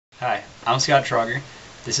Hi, I'm Scott Trauger.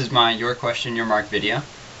 This is my Your Question, Your Mark video.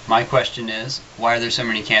 My question is, why are there so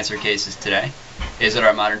many cancer cases today? Is it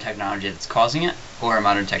our modern technology that's causing it, or our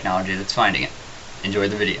modern technology that's finding it? Enjoy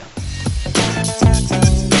the video.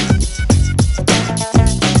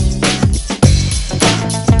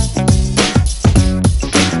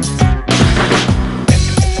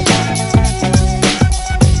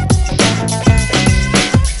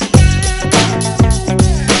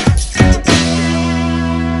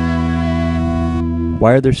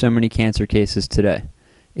 Why are there so many cancer cases today?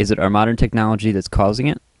 Is it our modern technology that's causing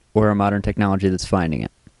it, or our modern technology that's finding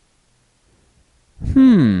it?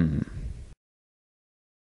 In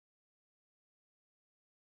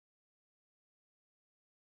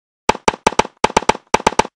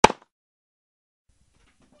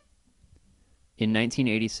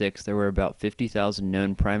 1986, there were about 50,000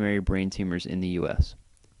 known primary brain tumors in the U.S.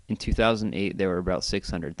 In 2008, there were about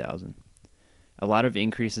 600,000. A lot of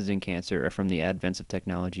increases in cancer are from the advance of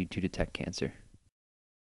technology to detect cancer.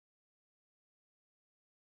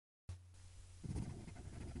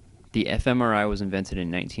 The fMRI was invented in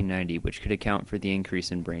 1990, which could account for the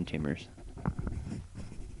increase in brain tumors.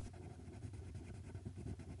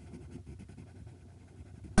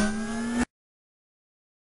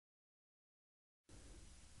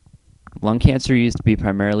 Lung cancer used to be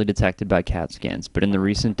primarily detected by CAT scans, but in the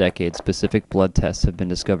recent decades, specific blood tests have been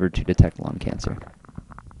discovered to detect lung cancer.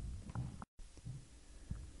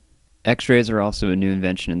 X-rays are also a new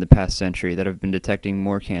invention in the past century that have been detecting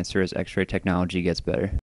more cancer as X-ray technology gets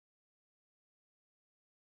better.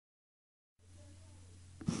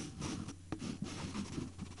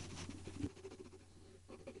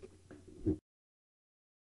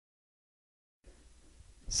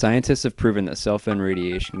 Scientists have proven that cell phone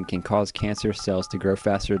radiation can cause cancer cells to grow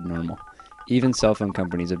faster than normal. Even cell phone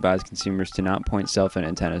companies advise consumers to not point cell phone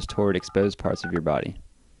antennas toward exposed parts of your body.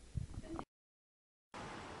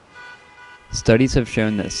 Studies have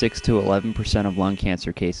shown that 6 to 11% of lung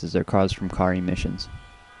cancer cases are caused from car emissions.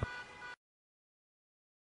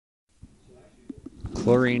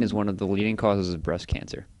 Chlorine is one of the leading causes of breast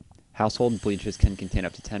cancer. Household bleaches can contain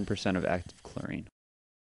up to 10% of active chlorine.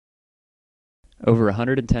 Over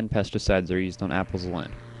 110 pesticides are used on apples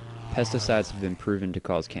alone. Pesticides have been proven to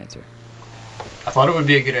cause cancer. I thought it would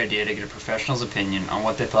be a good idea to get a professional's opinion on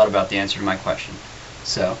what they thought about the answer to my question.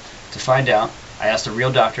 So, to find out, I asked a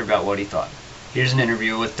real doctor about what he thought. Here's an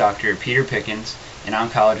interview with Dr. Peter Pickens, an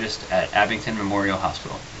oncologist at Abington Memorial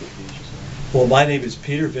Hospital. Well, my name is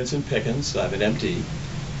Peter Vincent Pickens. I'm an MD.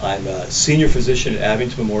 I'm a senior physician at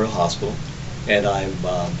Abington Memorial Hospital, and I'm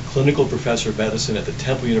clinical professor of medicine at the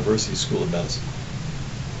Temple University School of Medicine.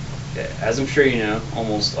 As I'm sure you know,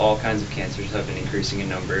 almost all kinds of cancers have been increasing in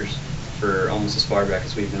numbers for almost as far back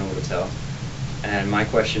as we've been able to tell. And my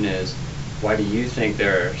question is, why do you think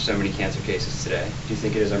there are so many cancer cases today? Do you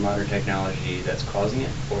think it is our modern technology that's causing it,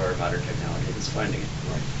 or our modern technology that's finding it?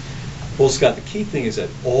 Right. Well, Scott, the key thing is that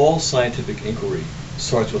all scientific inquiry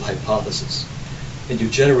starts with hypothesis. And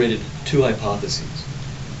you've generated two hypotheses.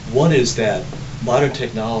 One is that modern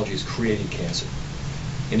technology is creating cancer.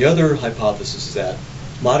 And the other hypothesis is that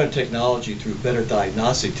modern technology, through better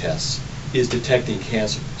diagnostic tests, is detecting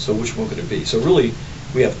cancer. So which one could it be? So really,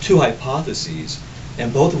 we have two hypotheses,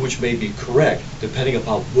 and both of which may be correct, depending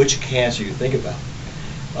upon which cancer you think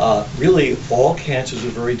about. Really, all cancers are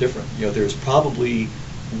very different. You know, there's probably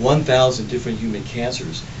 1,000 different human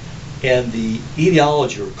cancers, and the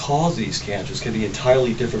etiology or cause of these cancers can be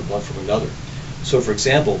entirely different one from another. So for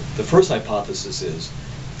example, the first hypothesis is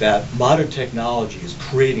that modern technology is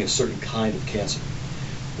creating a certain kind of cancer.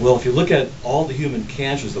 Well, if you look at all the human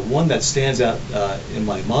cancers, the one that stands out in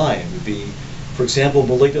my mind would be, for example,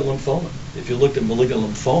 malignant lymphoma. If you looked at malignant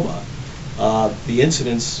lymphoma, the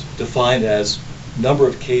incidence defined as number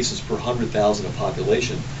of cases per 100,000 of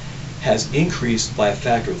population has increased by a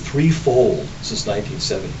factor of threefold since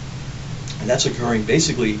 1970. And that's occurring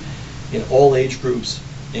basically in all age groups,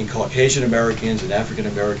 in Caucasian Americans and African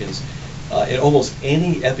Americans. In almost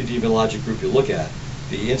any epidemiologic group you look at,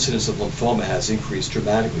 the incidence of lymphoma has increased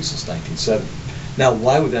dramatically since 1970. Now,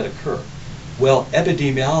 why would that occur? Well,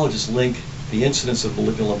 epidemiologists link the incidence of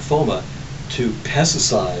malignant lymphoma to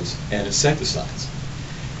pesticides and insecticides.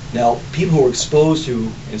 Now, people who are exposed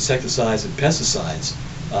to insecticides and pesticides,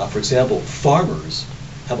 for example, farmers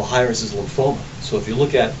have a higher incidence of lymphoma. So if you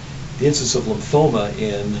look at the incidence of lymphoma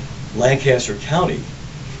in Lancaster County,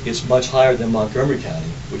 it's much higher than Montgomery County,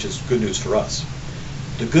 which is good news for us.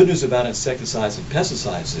 The good news about insecticides and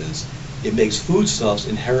pesticides is it makes foodstuffs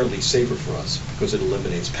inherently safer for us because it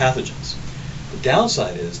eliminates pathogens. The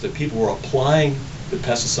downside is that people are applying the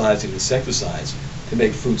pesticides and insecticides to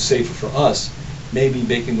make food safer for us, maybe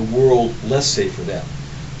making the world less safe for them.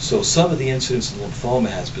 So some of the incidence of lymphoma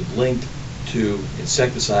has been linked to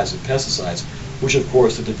insecticides and pesticides, which of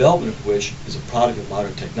course the development of which is a product of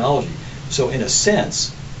modern technology. So in a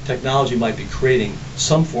sense, technology might be creating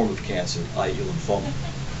some form of cancer, i.e. lymphoma.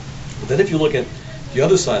 But then if you look at the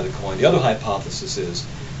other side of the coin, the other hypothesis is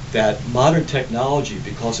that modern technology,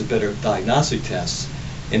 because of better diagnostic tests,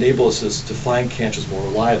 enables us to find cancers more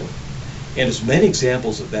reliably. And there's many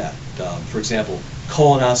examples of that. For example,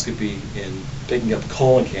 colonoscopy in picking up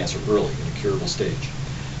colon cancer early in a curable stage.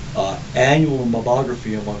 Annual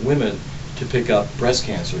mammography among women to pick up breast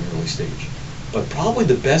cancer in early stage. But probably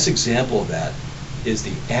the best example of that is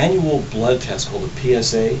the annual blood test called a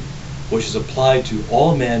PSA, which is applied to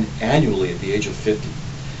all men annually at the age of 50.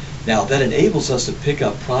 Now, that enables us to pick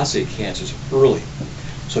up prostate cancers early.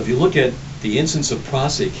 So if you look at the incidence of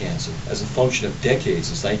prostate cancer as a function of decades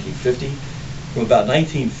since 1950, from about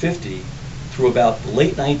 1950 through about the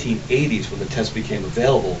late 1980s when the test became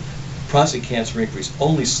available, prostate cancer increased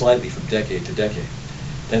only slightly from decade to decade.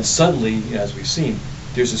 Then suddenly, as we've seen,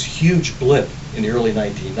 there's this huge blip in the early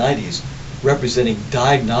 1990s representing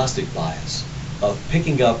diagnostic bias of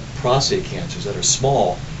picking up prostate cancers that are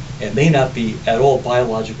small and may not be at all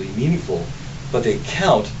biologically meaningful, but they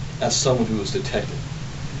count as someone who was detected.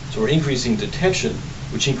 So we're increasing detection,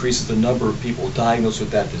 which increases the number of people diagnosed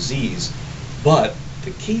with that disease. But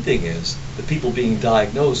the key thing is the people being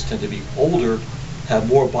diagnosed tend to be older, have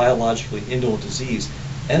more biologically indolent disease,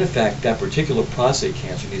 and in fact, that particular prostate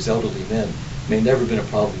cancer in these elderly men may never have been a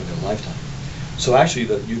problem in their lifetime. So actually,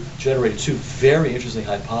 you generated two very interesting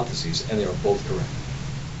hypotheses, and they are both correct.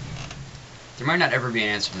 There might not ever be an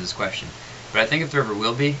answer to this question, but I think if there ever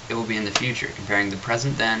will be, it will be in the future, comparing the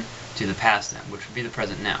present then to the past then, which would be the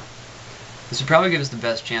present now. This would probably give us the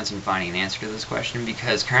best chance in finding an answer to this question,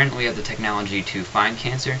 because currently we have the technology to find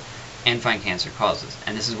cancer and find cancer causes,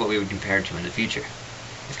 and this is what we would compare to in the future.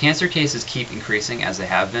 If cancer cases keep increasing as they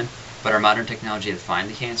have been, but our modern technology to find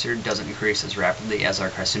the cancer doesn't increase as rapidly as our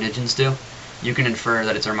carcinogens do, you can infer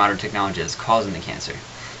that it's our modern technology that's causing the cancer.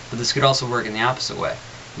 But this could also work in the opposite way.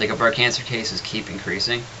 Like if our cancer cases keep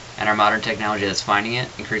increasing, and our modern technology that's finding it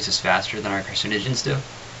increases faster than our carcinogens do,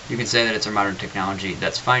 you can say that it's our modern technology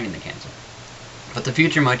that's finding the cancer. But the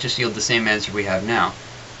future might just yield the same answer we have now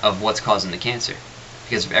of what's causing the cancer.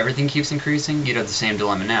 Because if everything keeps increasing, you'd have the same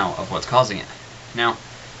dilemma now of what's causing it. Now,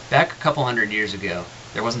 back a couple hundred years ago,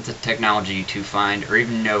 there wasn't the technology to find or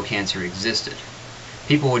even know cancer existed.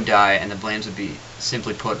 People would die and the blames would be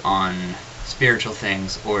simply put on spiritual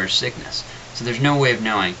things or sickness. So there's no way of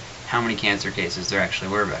knowing how many cancer cases there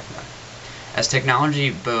actually were back then. As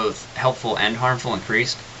technology, both helpful and harmful,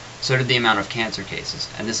 increased, so did the amount of cancer cases,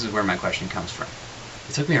 and this is where my question comes from.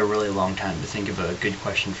 It took me a really long time to think of a good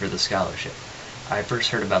question for the scholarship. I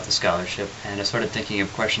first heard about the scholarship, and I started thinking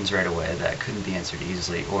of questions right away that couldn't be answered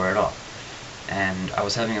easily or at all. And I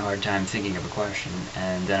was having a hard time thinking of a question,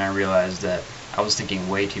 and then I realized that I was thinking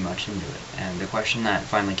way too much into it. And the question that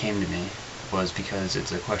finally came to me was because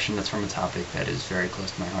it's a question that's from a topic that is very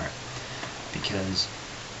close to my heart. Because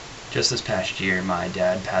just this past year, my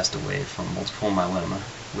dad passed away from multiple myeloma,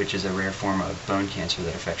 which is a rare form of bone cancer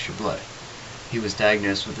that affects your blood. He was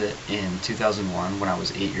diagnosed with it in 2001 when I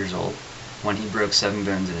was 8 years old, when he broke 7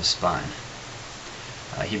 bones in his spine.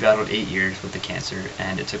 He battled 8 years with the cancer,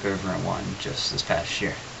 and it took over in 1 just this past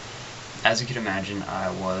year. As you can imagine,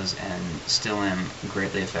 I was and still am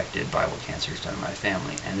greatly affected by what cancer has done in my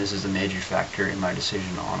family, and this is a major factor in my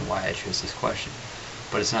decision on why I chose this question.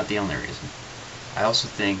 But it's not the only reason. I also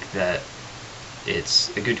think that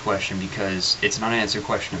it's a good question because it's an unanswered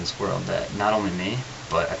question in this world that not only me,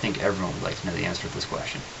 but I think everyone would like to know the answer to this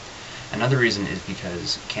question. Another reason is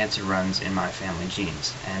because cancer runs in my family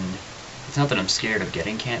genes, and it's not that I'm scared of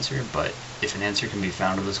getting cancer, but if an answer can be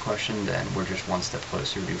found to this question, then we're just one step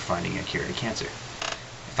closer to finding a cure to cancer.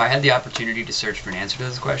 If I had the opportunity to search for an answer to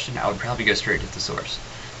this question, I would probably go straight to the source.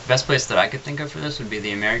 The best place that I could think of for this would be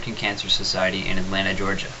the American Cancer Society in Atlanta,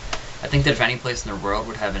 Georgia. I think that if any place in the world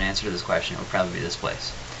would have an answer to this question, it would probably be this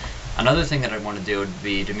place. Another thing that I'd want to do would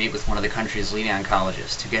be to meet with one of the country's leading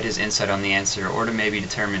oncologists to get his insight on the answer, or to maybe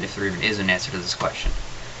determine if there even is an answer to this question.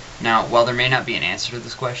 Now, while there may not be an answer to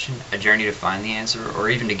this question, a journey to find the answer, or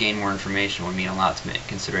even to gain more information would mean a lot to me,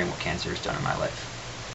 considering what cancer has done in my life.